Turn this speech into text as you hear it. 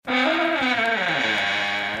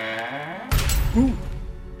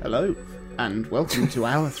Hello, and welcome to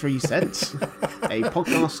Our 3 Cents, a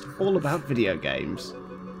podcast all about video games.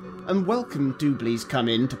 And welcome, do please come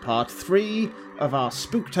in to part 3 of our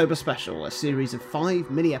Spooktober special, a series of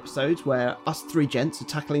 5 mini-episodes where us 3 gents are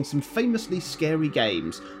tackling some famously scary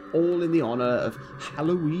games, all in the honour of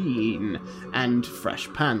Halloween and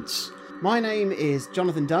fresh pants. My name is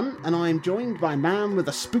Jonathan Dunn, and I am joined by a man with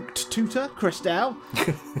a spooked tutor, Chris Dow.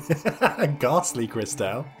 Ghastly Chris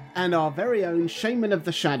Dow. And our very own Shaman of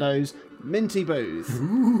the Shadows, Minty Booth.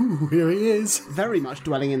 Ooh, here he is. Very much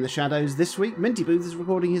dwelling in the shadows this week. Minty Booth is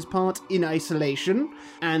recording his part in isolation,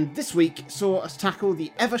 and this week saw us tackle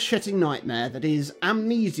the ever-shitting nightmare that is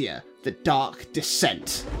Amnesia: The Dark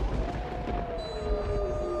Descent.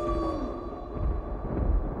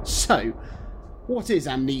 So, what is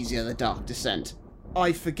Amnesia: The Dark Descent?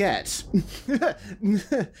 I forget.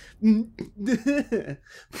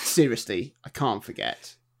 Seriously, I can't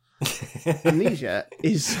forget. Amnesia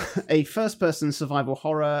is a first-person survival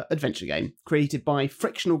horror adventure game created by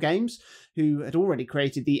Frictional Games, who had already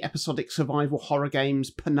created the episodic survival horror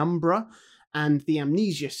games Penumbra, and the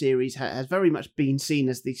Amnesia series has very much been seen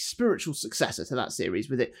as the spiritual successor to that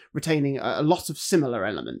series, with it retaining a lot of similar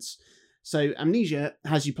elements. So Amnesia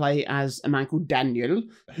has you play as a man called Daniel,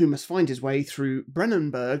 who must find his way through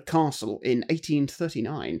Brennenburg Castle in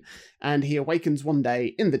 1839, and he awakens one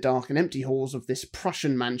day in the dark and empty halls of this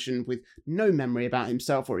Prussian mansion with no memory about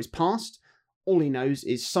himself or his past. All he knows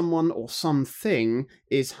is someone or something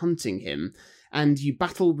is hunting him, and you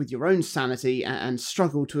battle with your own sanity and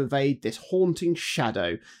struggle to evade this haunting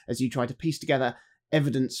shadow as you try to piece together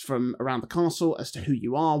evidence from around the castle as to who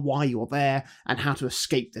you are, why you're there, and how to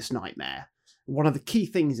escape this nightmare. One of the key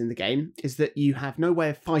things in the game is that you have no way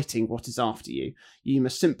of fighting what is after you. You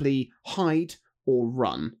must simply hide or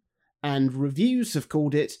run. And reviews have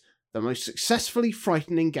called it the most successfully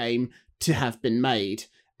frightening game to have been made.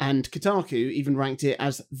 And Kotaku even ranked it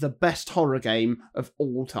as the best horror game of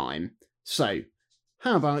all time. So,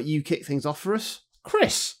 how about you kick things off for us?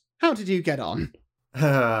 Chris, how did you get on?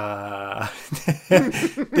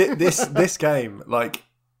 This game, like,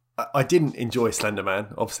 I didn't enjoy Slender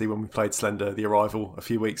Man, obviously, when we played Slender The Arrival a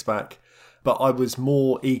few weeks back, but I was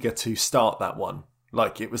more eager to start that one.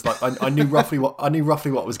 Like, it was like I knew roughly what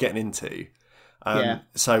I was getting into.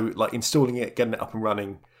 So, like, installing it, getting it up and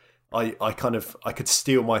running, I could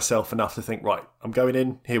steel myself enough to think, right, I'm going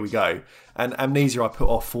in, here we go. And Amnesia I put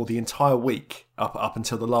off for the entire week, up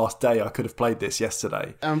until the last day I could have played this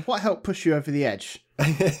yesterday. What helped push you over the edge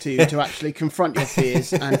to actually confront your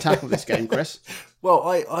fears and tackle this game, Chris? Well,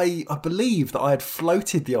 I believe that I had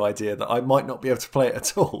floated the idea that I might not be able to play it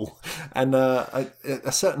at all. And a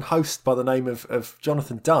certain host by the name of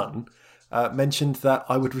Jonathan Dunn mentioned that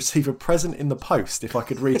I would receive a present in the post if I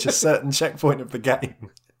could reach a certain checkpoint of the game.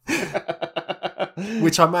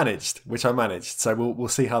 which I managed. So we'll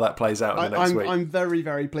see how that plays out in the next week. I'm very,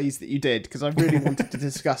 very pleased that you did, because I really wanted to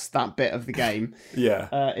discuss that bit of the game.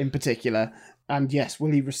 Yeah. In particular. And yes,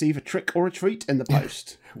 will he receive a trick or a treat in the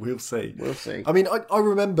post? We'll see. I mean, I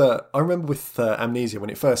remember with Amnesia when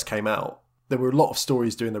it first came out, there were a lot of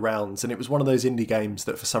stories doing the rounds, and it was one of those indie games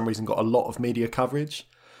that for some reason got a lot of media coverage.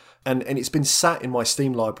 And it's been sat in my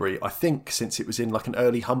Steam library, I think, since it was in like an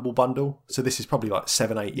early Humble Bundle. So this is probably like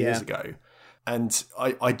 7-8 years ago. And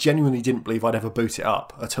I genuinely didn't believe I'd ever boot it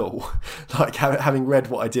up at all. Like, having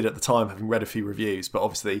read what I did at the time, having read a few reviews, but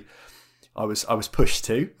obviously I was pushed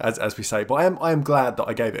to, as we say. But I am glad that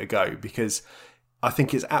I gave it a go, because I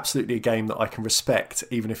think it's absolutely a game that I can respect,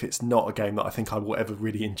 even if it's not a game that I think I will ever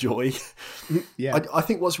really enjoy. Yeah. I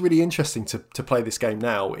think what's really interesting to play this game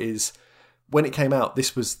now is, when it came out,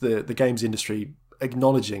 this was the games industry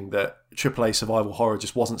acknowledging that AAA survival horror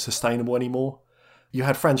just wasn't sustainable anymore. You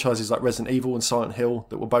had franchises like Resident Evil and Silent Hill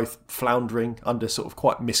that were both floundering under sort of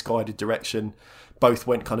quite misguided direction. Both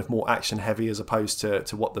went kind of more action heavy as opposed to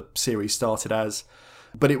what the series started as.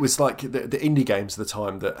 But it was like the indie games at the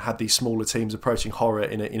time that had these smaller teams approaching horror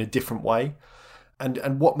in a different way.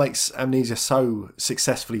 And what makes Amnesia so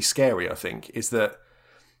successfully scary, I think, is that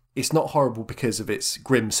it's not horrible because of its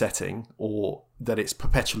grim setting, or that it's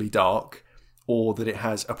perpetually dark, or that it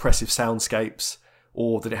has oppressive soundscapes,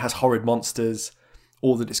 or that it has horrid monsters,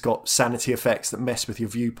 or that it's got sanity effects that mess with your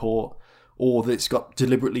viewport, or that it's got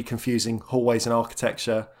deliberately confusing hallways and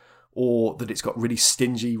architecture, or that it's got really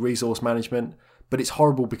stingy resource management. But it's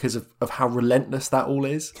horrible because of how relentless that all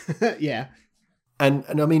is. Yeah. And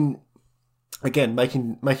I mean, again,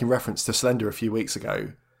 making reference to Slender a few weeks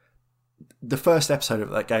ago, the first episode of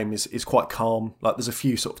that game is quite calm. Like, there's a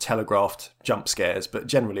few sort of telegraphed jump scares, but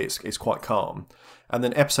generally it's quite calm. And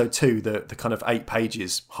then episode 2, the kind of 8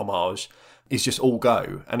 pages homage, is just all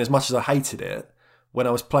go. And as much as I hated it, when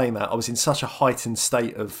I was playing that, I was in such a heightened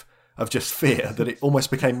state of just fear that it almost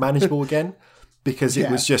became manageable again, because it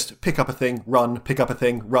was just pick up a thing, run, pick up a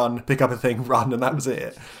thing, run, pick up a thing, run, and that was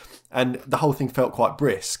it. And the whole thing felt quite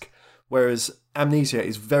brisk. Whereas Amnesia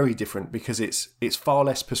is very different because it's far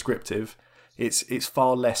less prescriptive. It's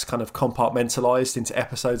far less kind of compartmentalized into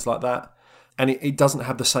episodes like that. And it doesn't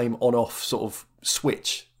have the same on-off sort of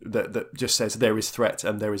switch that just says there is threat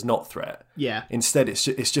and there is not threat. Yeah. Instead,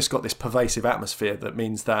 it's just got this pervasive atmosphere that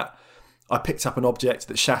means that I picked up an object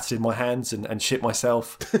that shattered in my hands and shit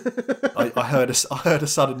myself. I heard a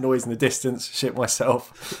sudden noise in the distance, shit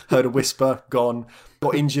myself. Heard a whisper, gone.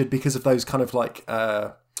 Got injured because of those kind of like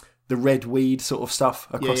the red weed sort of stuff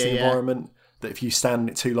across the environment. That if you stand in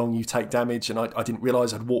it too long, you take damage. And I didn't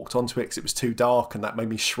realise I'd walked onto it because it was too dark, and that made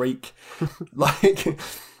me shriek. Like,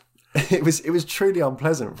 it was truly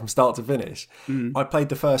unpleasant from start to finish. I played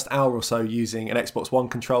the first hour or so using an Xbox One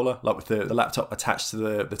controller, like with the laptop attached to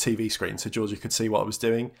the TV screen, so Georgia could see what I was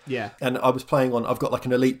doing. Yeah. And I was playing I've got like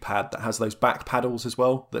an Elite pad that has those back paddles as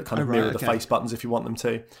well, that kind of mirror the face buttons if you want them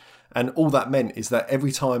to. And all that meant is that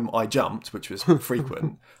every time I jumped, which was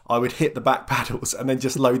frequent, I would hit the back paddles and then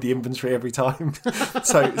just load the inventory every time.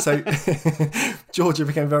 So Georgia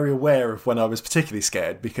became very aware of when I was particularly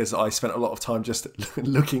scared, because I spent a lot of time just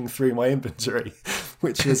looking through my inventory,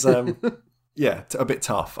 which was a bit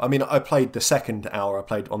tough. I mean, I played the second hour. I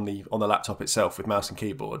played on the laptop itself with mouse and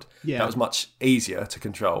keyboard. Yeah, that was much easier to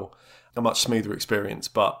control, a much smoother experience,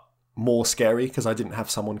 but more scary because I didn't have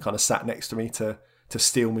someone kind of sat next to me to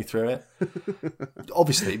steal me through it.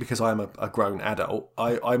 Obviously, because I'm a grown adult,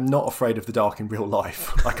 I'm not afraid of the dark in real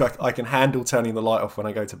life. Like I can handle turning the light off when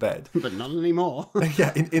I go to bed. But not anymore.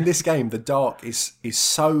 Yeah, in this game, the dark is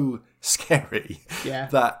so scary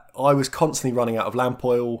that I was constantly running out of lamp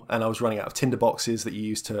oil, and I was running out of tinder boxes that you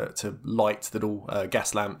use to light little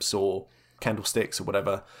gas lamps or candlesticks or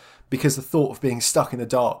whatever, because the thought of being stuck in the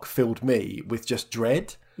dark filled me with just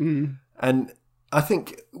dread. And I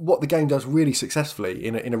think what the game does really successfully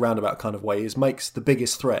in a roundabout kind of way is makes the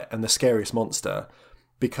biggest threat and the scariest monster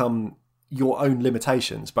become your own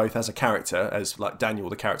limitations, both as a character, as like Daniel,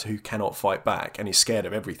 the character who cannot fight back and is scared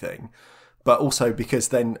of everything, but also because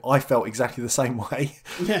then I felt exactly the same way.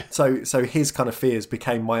 Yeah. So his kind of fears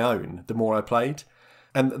became my own the more I played.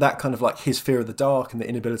 And that kind of like his fear of the dark and the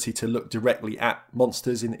inability to look directly at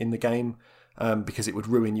monsters in the game, because it would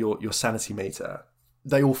ruin your sanity meter,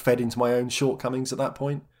 they all fed into my own shortcomings at that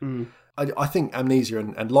point. I think Amnesia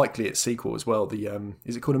and likely its sequel as well, the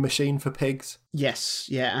is it called A Machine for Pigs? Yes,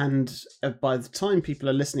 yeah, and by the time people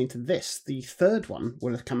are listening to this, the third one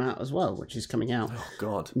will have come out as well, which is coming out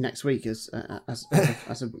next week as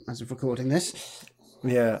of recording this.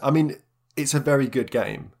 Yeah, I mean, it's a very good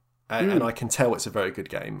game, and I can tell it's a very good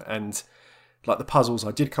game, and like the puzzles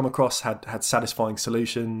I did come across had satisfying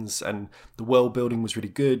solutions, and the world building was really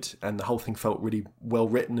good, and the whole thing felt really well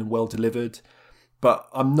written and well delivered. But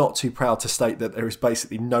I'm not too proud to state that there is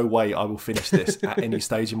basically no way I will finish this at any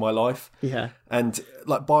stage in my life. Yeah. And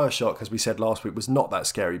like BioShock, as we said last week, was not that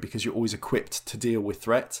scary because you're always equipped to deal with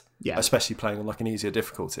threat, especially playing on like an easier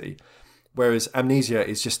difficulty. Whereas Amnesia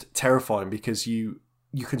is just terrifying because you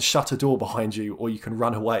can shut a door behind you, or you can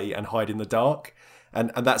run away and hide in the dark,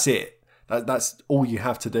 and that's it. That's all you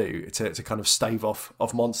have to do to kind of stave off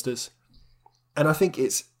monsters. And I think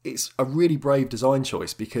it's a really brave design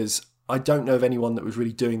choice, because I don't know of anyone that was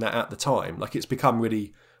really doing that at the time. Like, it's become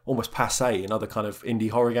really almost passé in other kind of indie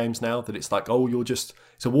horror games now, that it's like, oh, it's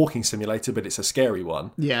a walking simulator, but it's a scary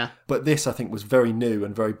one. Yeah. But this, I think, was very new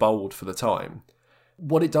and very bold for the time.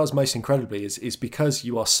 What it does most incredibly is because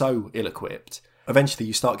you are so ill-equipped, eventually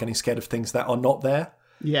you start getting scared of things that are not there.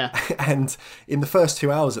 Yeah. And in the first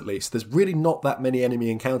 2 hours at least, there's really not that many enemy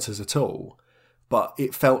encounters at all. But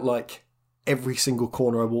it felt like every single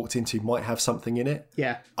corner I walked into might have something in it.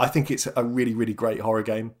 Yeah. I think it's a really, really great horror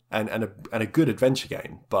game and a good adventure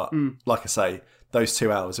game. But like I say, those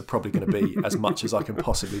 2 hours are probably going to be as much as I can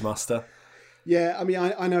possibly muster. Yeah, I mean,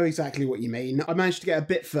 I know exactly what you mean. I managed to get a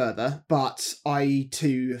bit further, but I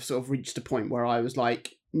too sort of reached a point where I was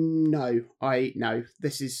like, no,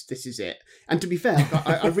 this is it. And to be fair,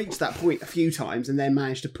 I reached that point a few times and then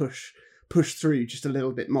managed to push through just a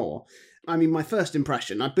little bit more. I mean, my first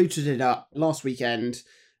impression, I booted it up last weekend,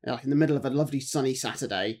 like in the middle of a lovely sunny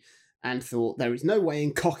Saturday, and thought, there is no way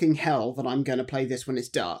in cocking hell that I'm going to play this when it's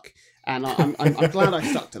dark. And I'm glad I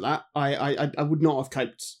stuck to that. I would not have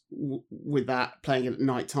coped with that, playing it at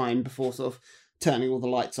night time before sort of turning all the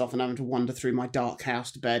lights off and having to wander through my dark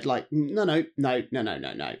house to bed. Like, no.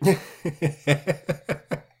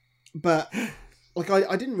 But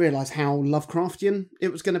I didn't realise how Lovecraftian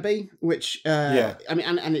it was going to be, which, Yeah. I mean,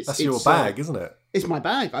 and it's... That's your bag, isn't it? It's my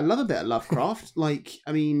bag. I love a bit of Lovecraft,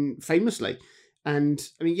 famously. And,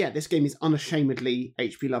 this game is unashamedly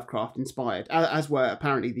H.P. Lovecraft inspired, as were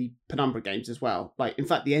apparently the Penumbra games as well. Like, in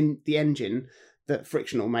fact, the engine that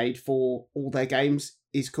Frictional made for all their games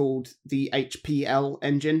is called the HPL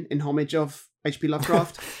engine, in homage of H.P.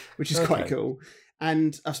 Lovecraft, which is quite cool.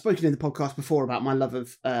 And I've spoken in the podcast before about my love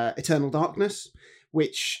of Eternal Darkness,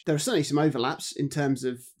 which there are certainly some overlaps in terms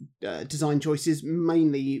of design choices,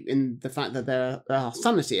 mainly in the fact that there are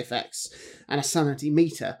sanity effects and a sanity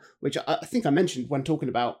meter, which I think I mentioned when talking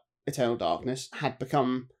about Eternal Darkness, had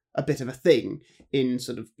become a bit of a thing in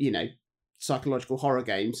sort of, psychological horror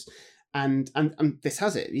games. And this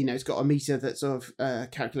has it. It's got a meter that sort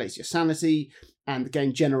of calculates your sanity, and the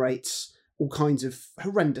game generates all kinds of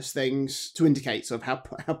horrendous things to indicate sort of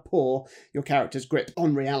how poor your character's grip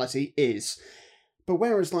on reality is. But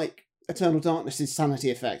whereas, like, Eternal Darkness's sanity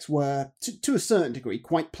effects were, to a certain degree,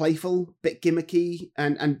 quite playful, bit gimmicky,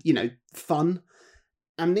 and fun,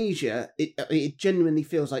 Amnesia, it genuinely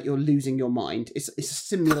feels like you're losing your mind. It's a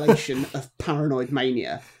simulation of paranoid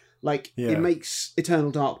mania. Like, It makes Eternal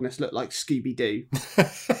Darkness look like Scooby-Doo.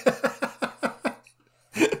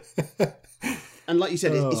 And like you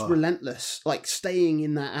said, it's relentless. Like, staying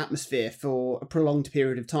in that atmosphere for a prolonged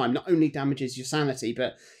period of time not only damages your sanity,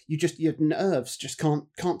 but your nerves just can't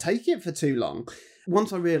take it for too long.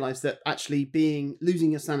 Once I realised that actually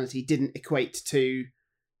losing your sanity didn't equate to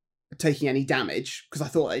taking any damage, because I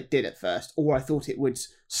thought it did at first, or I thought it would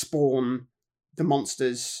spawn the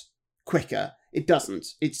monsters quicker. It doesn't.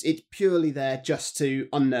 It's purely there just to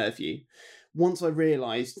unnerve you. Once I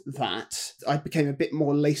realised that, I became a bit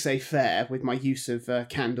more laissez-faire with my use of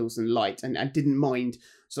candles and light, and didn't mind.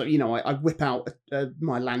 So, I whip out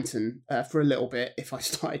my lantern for a little bit if I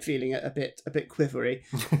started feeling it a bit quivery,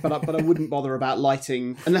 but I wouldn't bother about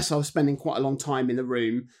lighting unless I was spending quite a long time in the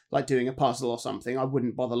room, like doing a puzzle or something. I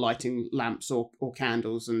wouldn't bother lighting lamps or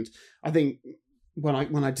candles. And I think when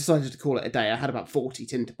I decided to call it a day, I had about 40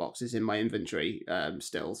 tinderboxes in my inventory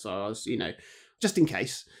still, so I was just in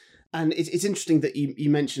case. And it's interesting that you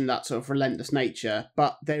mentioned that sort of relentless nature,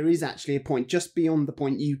 but there is actually a point just beyond the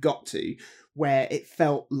point you got to where it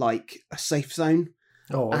felt like a safe zone.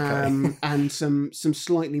 Oh, okay. And some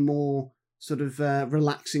slightly more sort of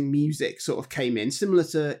relaxing music sort of came in, similar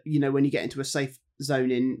to, when you get into a safe zone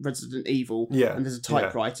in Resident Evil, and there's a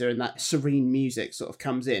typewriter and that serene music sort of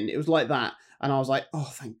comes in. It was like that, and I was like, oh,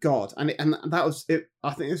 thank God. And that was it.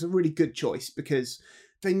 I think it was a really good choice because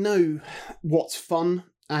they know what's fun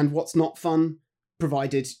and what's not fun,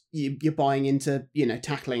 provided you're buying into,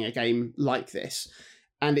 tackling a game like this.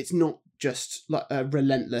 And it's not just like a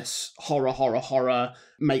relentless horror,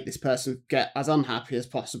 make this person get as unhappy as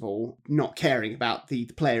possible, not caring about the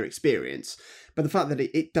player experience. But the fact that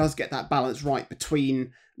it does get that balance right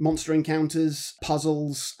between monster encounters,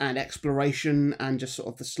 puzzles, and exploration, and just sort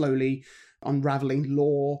of the slowly unraveling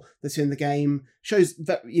lore that's in the game shows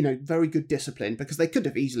that, very good discipline, because they could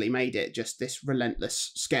have easily made it just this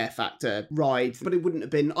relentless scare factor ride, but I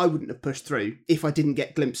wouldn't have pushed through if I didn't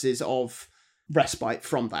get glimpses of respite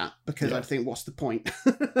from that, because I'd think, what's the point?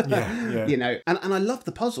 And I love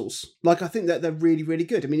the puzzles. Like, I think that they're really, really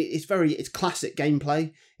good. I mean, it's classic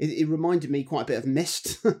gameplay. It reminded me quite a bit of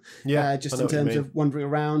Myst, just in terms of wandering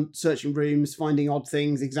around, searching rooms, finding odd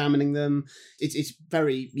things, examining them. It's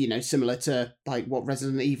very, similar to like what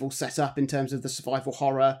Resident Evil set up in terms of the survival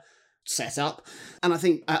horror setup. And I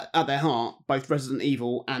think at their heart, both Resident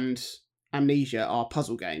Evil and Amnesia are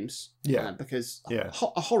puzzle games. Because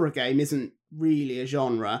a horror game isn't really a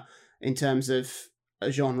genre in terms of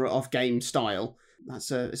a genre of game style.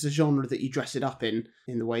 It's a genre that you dress it up in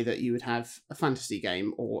the way that you would have a fantasy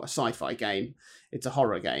game or a sci-fi game. It's a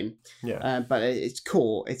horror game. But at its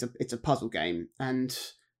core, it's a puzzle game. And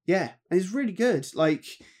it's really good. Like,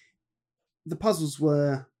 the puzzles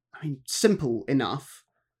were, simple enough,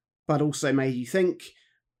 but also made you think,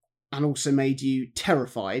 and also made you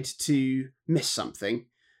terrified to miss something,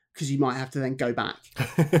 because you might have to then go back.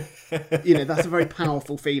 That's a very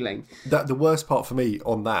powerful feeling. The worst part for me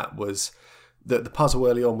on that was that the puzzle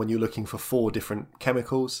early on, when you're looking for 4 different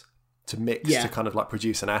chemicals to mix to kind of like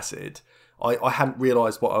produce an acid, I hadn't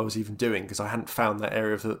realised what I was even doing because I hadn't found that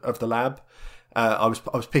area of the lab. I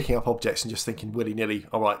was picking up objects and just thinking willy-nilly,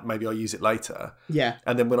 all right, maybe I'll use it later. Yeah.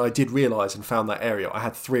 And then when I did realise and found that area, I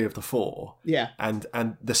had 3 of the 4. Yeah. And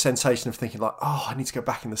the sensation of thinking like, oh, I need to go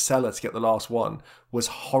back in the cellar to get the last one was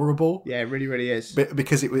horrible. Yeah, it really, really is.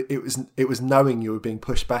 Because it was knowing you were being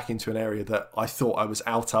pushed back into an area that I thought I was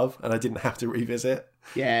out of and I didn't have to revisit.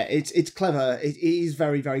 Yeah, it's clever. It is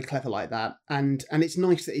very, very clever like that. And it's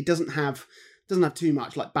nice that it doesn't have too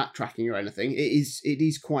much like backtracking or anything. It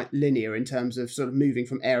is quite linear in terms of sort of moving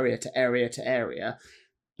from area to area to area.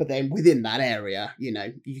 But then within that area,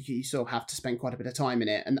 you sort of have to spend quite a bit of time in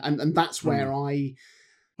it. And that's where I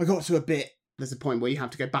got to a bit. There's a point where you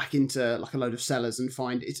have to go back into like a load of cellars and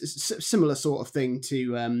find it's a similar sort of thing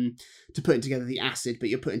to putting together the acid, but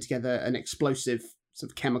you're putting together an explosive sort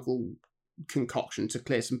of chemical concoction to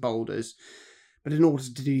clear some boulders. But in order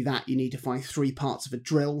to do that, you need to find 3 parts of a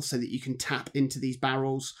drill so that you can tap into these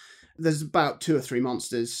barrels. There's about 2 or 3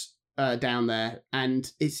 monsters down there,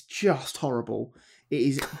 and it's just horrible. It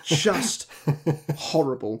is just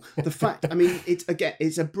horrible. The fact, I mean,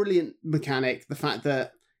 it's a brilliant mechanic. The fact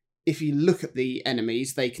that if you look at the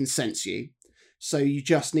enemies, they can sense you. So you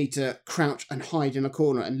just need to crouch and hide in a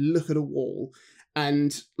corner and look at a wall.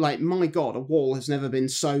 And like, my God, a wall has never been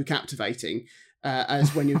so captivating.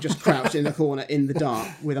 As when you're just crouched in the corner in the dark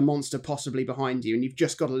with a monster possibly behind you, and you've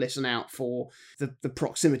just got to listen out for the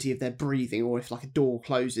proximity of their breathing, or if like a door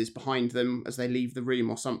closes behind them as they leave the room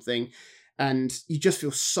or something, and you just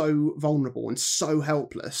feel so vulnerable and so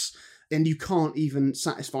helpless, and you can't even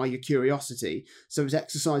satisfy your curiosity. So it's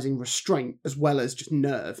exercising restraint as well as just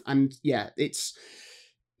nerve, and yeah, it's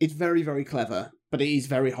very, very clever, but it is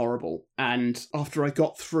very horrible. And after I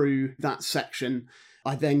got through that section,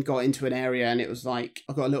 I then got into an area and it was like,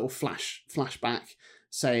 I got a little flashback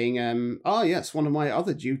saying, yes, one of my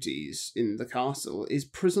other duties in the castle is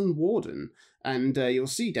prison warden. And you'll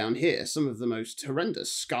see down here some of the most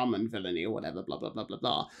horrendous scum and villainy or whatever, blah, blah, blah, blah,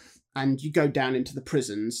 blah. And you go down into the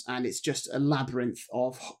prisons and it's just a labyrinth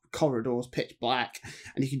of corridors, pitch black.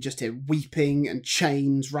 And you can just hear weeping and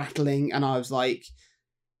chains rattling. And I was like,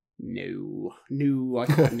 no, I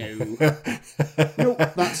can't. No,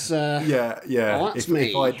 that's yeah. Oh, that's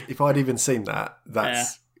me. If I'd even seen that,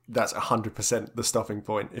 that's 100% the stopping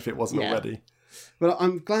point. If it wasn't already. Well,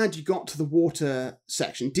 I'm glad you got to the water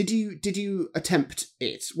section. Did you attempt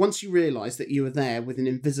it once you realised that you were there with an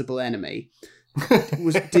invisible enemy?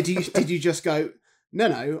 Did you just go?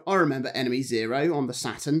 No, I remember Enemy Zero on the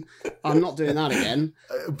Saturn. I'm not doing that again.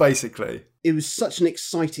 Basically. It was such an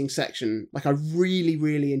exciting section. Like, I really,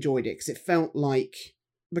 really enjoyed it because it felt like,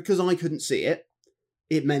 because I couldn't see it,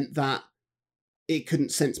 it meant that it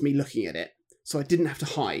couldn't sense me looking at it. So I didn't have to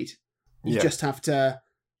hide. You just have to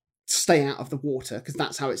stay out of the water because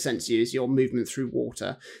that's how it senses you, is your movement through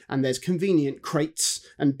water. And there's convenient crates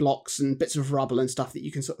and blocks and bits of rubble and stuff that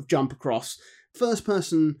you can sort of jump across.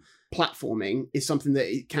 First-person platforming is something that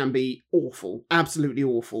it can be awful, absolutely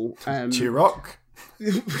awful. Turok.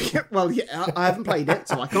 Well, yeah, I haven't played it,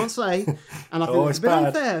 so I can't say. And I think it's a bit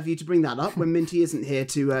unfair of you to bring that up when Minty isn't here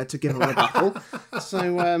to give a rebuttal.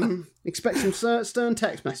 So expect some stern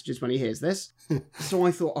text messages when he hears this. So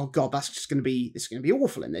I thought, oh God, it's going to be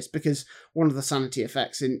awful in this, because one of the sanity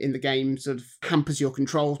effects in the game sort of hampers your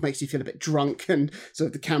controls, makes you feel a bit drunk, and sort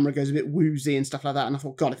of the camera goes a bit woozy and stuff like that. And I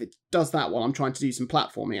thought, God, if it does that while I'm trying to do some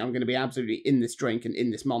platforming, I'm going to be absolutely in this drink and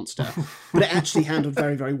in this monster. But it actually handled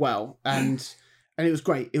very, very well. And it was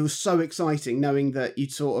great. It was so exciting knowing that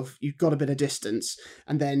you've got a bit of distance,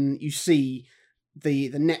 and then you see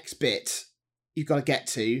the next bit you've got to get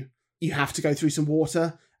to. You have to go through some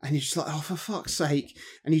water, and you're just like, oh, for fuck's sake.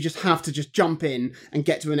 And you just have to just jump in and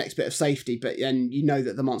get to the next bit of safety, but then you know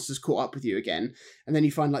that the monster's caught up with you again. And then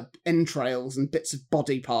you find like entrails and bits of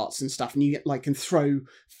body parts and stuff, and you can throw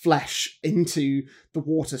flesh into the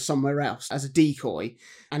water somewhere else as a decoy.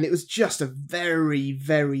 And it was just a very,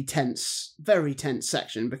 very tense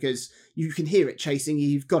section, because you can hear it chasing you.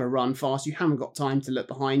 You've got to run fast. You haven't got time to look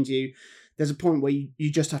behind you. There's a point where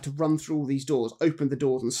you just have to run through all these doors, open the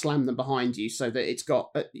doors and slam them behind you, so that it's got,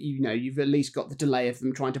 you've at least got the delay of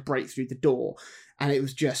them trying to break through the door. And it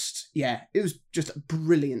was just a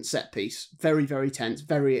brilliant set piece. Very, very tense,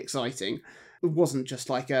 very exciting. It wasn't just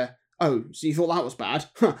like oh, so you thought that was bad?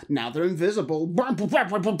 Huh, now they're invisible.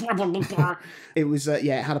 It was,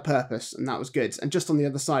 it had a purpose, and that was good. And just on the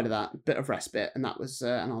other side of that, a bit of respite, and that was,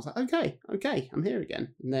 and I was like, okay, I'm here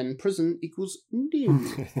again. And then prison equals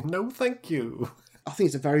new. No, thank you. I think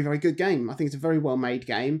it's a very, very good game. I think it's a very well-made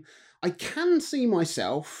game. I can see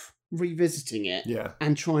myself revisiting it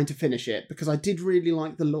and trying to finish it, because I did really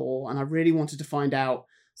like the lore, and I really wanted to find out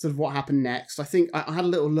sort of what happened next. I think I had a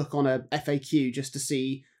little look on a FAQ just to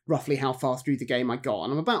see roughly how far through the game I got,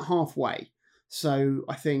 and I'm about halfway. So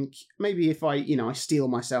I think maybe if I steel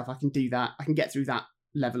myself, I can do that. I can get through that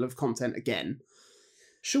level of content again.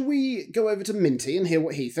 Shall we go over to Minty and hear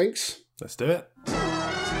what he thinks? Let's do it.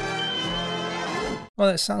 Well,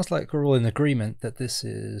 it sounds like we're all in agreement that this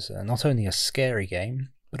is not only a scary game,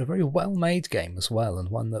 but a very well-made game as well, and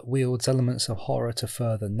one that wields elements of horror to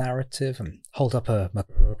further narrative and hold up a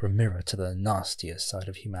mirror to the nastier side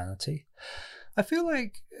of humanity. I feel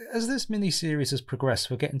like as this mini-series has progressed,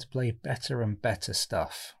 we're getting to play better and better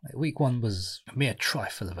stuff. Week 1 was a mere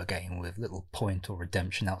trifle of a game with little point or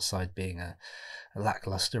redemption outside being a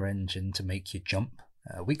lackluster engine to make you jump.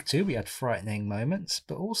 Week 2 we had frightening moments,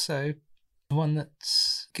 but also one that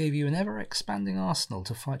gave you an ever-expanding arsenal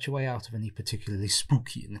to fight your way out of any particularly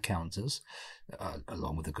spooky encounters,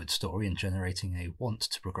 along with a good story and generating a want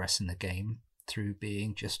to progress in the game through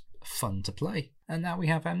being just fun to play. And now we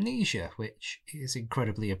have Amnesia, which is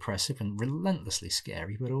incredibly oppressive and relentlessly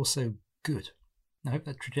scary, but also good. I hope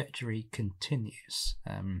that trajectory continues.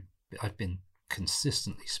 I've been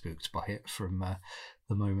consistently spooked by it from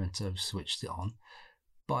the moment I've switched it on.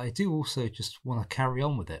 But I do also just want to carry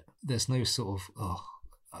on with it. There's no sort of,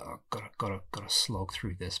 gotta slog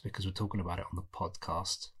through this because we're talking about it on the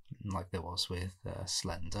podcast, like there was with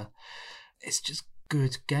Slender. It's just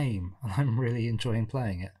good game, and I'm really enjoying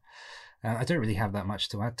playing it. I don't really have that much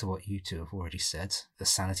to add to what you two have already said. The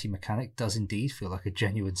sanity mechanic does indeed feel like a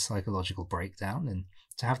genuine psychological breakdown, and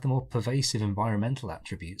to have the more pervasive environmental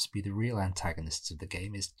attributes be the real antagonists of the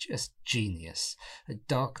game is just genius. A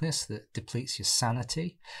darkness that depletes your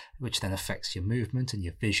sanity, which then affects your movement and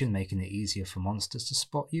your vision, making it easier for monsters to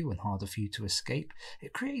spot you and harder for you to escape.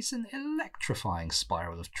 It creates an electrifying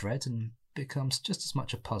spiral of dread and becomes just as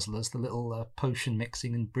much a puzzle as the little potion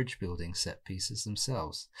mixing and bridge building set pieces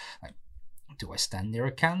themselves. Like, do I stand near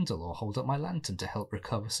a candle or hold up my lantern to help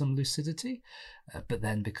recover some lucidity, but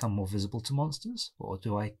then become more visible to monsters? Or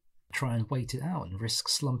do I try and wait it out and risk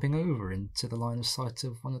slumping over into the line of sight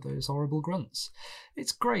of one of those horrible grunts?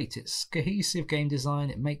 It's great, it's cohesive game design,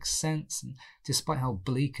 it makes sense, and despite how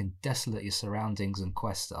bleak and desolate your surroundings and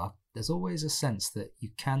quests are, there's always a sense that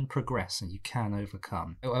you can progress and you can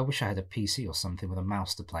overcome. I wish I had a PC or something with a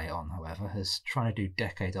mouse to play it on, however, as trying to do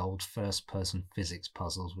decade-old first-person physics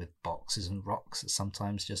puzzles with boxes and rocks that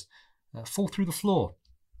sometimes just fall through the floor,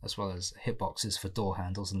 as well as hitboxes for door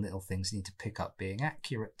handles and little things you need to pick up being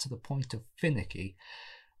accurate to the point of finicky.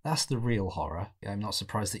 That's the real horror. I'm not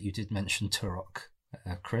surprised that you did mention Turok,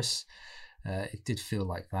 Chris. It did feel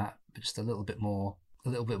like that, but just a little bit more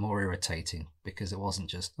irritating, because it wasn't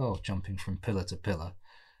just jumping from pillar to pillar,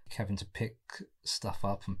 having to pick stuff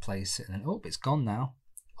up and place it and then it's gone now,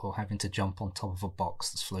 or having to jump on top of a box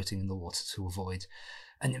that's floating in the water to avoid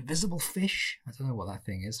an invisible fish. I don't know what that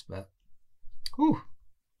thing is, but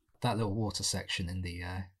that little water section in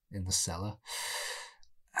the cellar,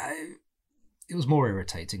 it was more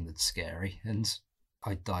irritating than scary, and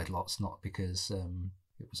I died lots, not because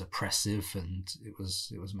it was oppressive and it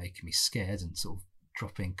was making me scared and sort of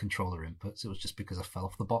dropping controller inputs. It was just because I fell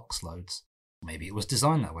off the box loads. Maybe it was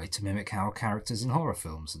designed that way to mimic how characters in horror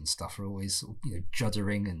films and stuff are always sort of,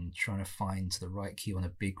 juddering and trying to find the right key on a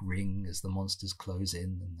big ring as the monsters close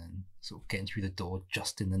in, and then sort of getting through the door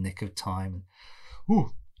just in the nick of time and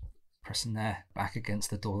pressing their back against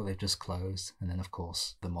the door that they've just closed, and then of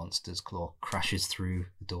course the monster's claw crashes through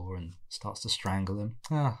the door and starts to strangle them.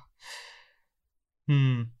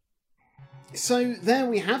 So there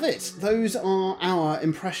we have it. Those are our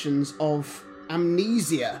impressions of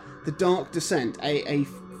Amnesia, The Dark Descent, a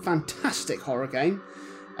fantastic horror game,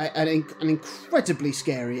 an incredibly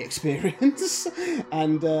scary experience,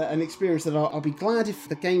 and an experience that I'll be glad if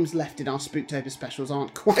the games left in our Spooktober specials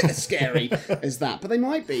aren't quite as scary as that, but they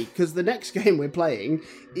might be, because the next game we're playing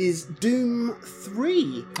is Doom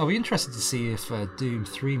 3. I'll be interested to see if Doom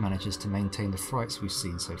 3 manages to maintain the frights we've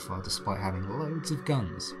seen so far, despite having loads of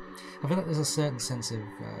guns. I feel like there's a certain sense of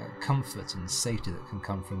comfort and safety that can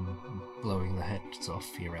come from blowing the heads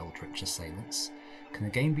off your eldritch assailants. Can the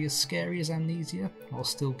game be as scary as Amnesia, while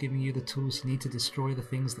still giving you the tools you need to destroy the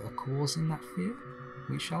things that are causing that fear?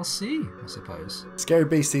 We shall see, I suppose. Scary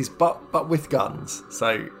beasties, but with guns.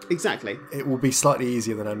 So exactly, it will be slightly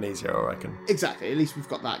easier than Amnesia, I reckon. Exactly. At least we've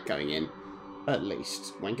got that going in. At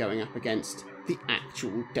least when going up against the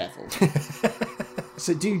actual devil.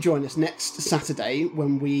 So do join us next Saturday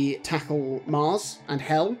when we tackle Mars and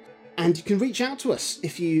Hell. And you can reach out to us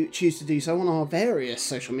if you choose to do so on our various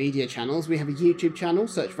social media channels. We have a YouTube channel,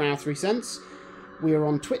 search for Our 3 Cents. We are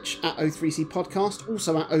on Twitch at O3C Podcast,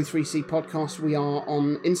 also at O3C Podcast. We are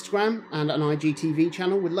on Instagram and an IGTV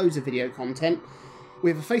channel with loads of video content. We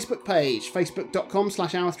have a Facebook page,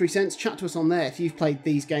 facebook.com/hour3cents. Chat to us on there if you've played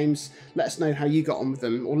these games. Let us know how you got on with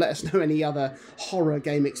them, or let us know any other horror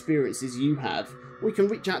game experiences you have. Or you can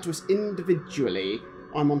reach out to us individually.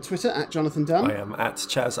 I'm on Twitter at Jonathan Dunn. I am at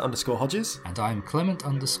Chaz_Hodges. And I'm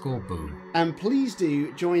Clement_Boo. And please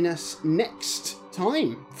do join us next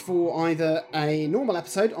time for either a normal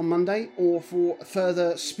episode on Monday or for a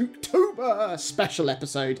further Spooktober special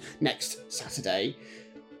episode next Saturday.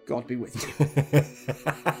 God be with you.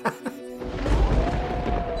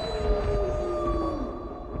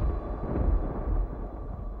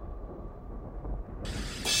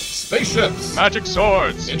 Spaceships, magic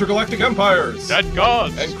swords, intergalactic empires, dead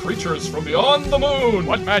gods, and creatures from beyond the moon.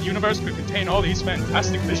 What mad universe could contain all these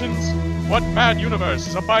fantastic visions? What Mad Universe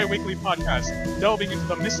is a bi-weekly podcast delving into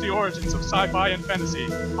the misty origins of sci-fi and fantasy,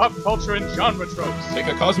 pop culture and genre tropes. Take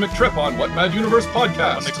a cosmic trip on What Mad Universe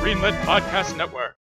podcast On the Greenlit Podcast Network.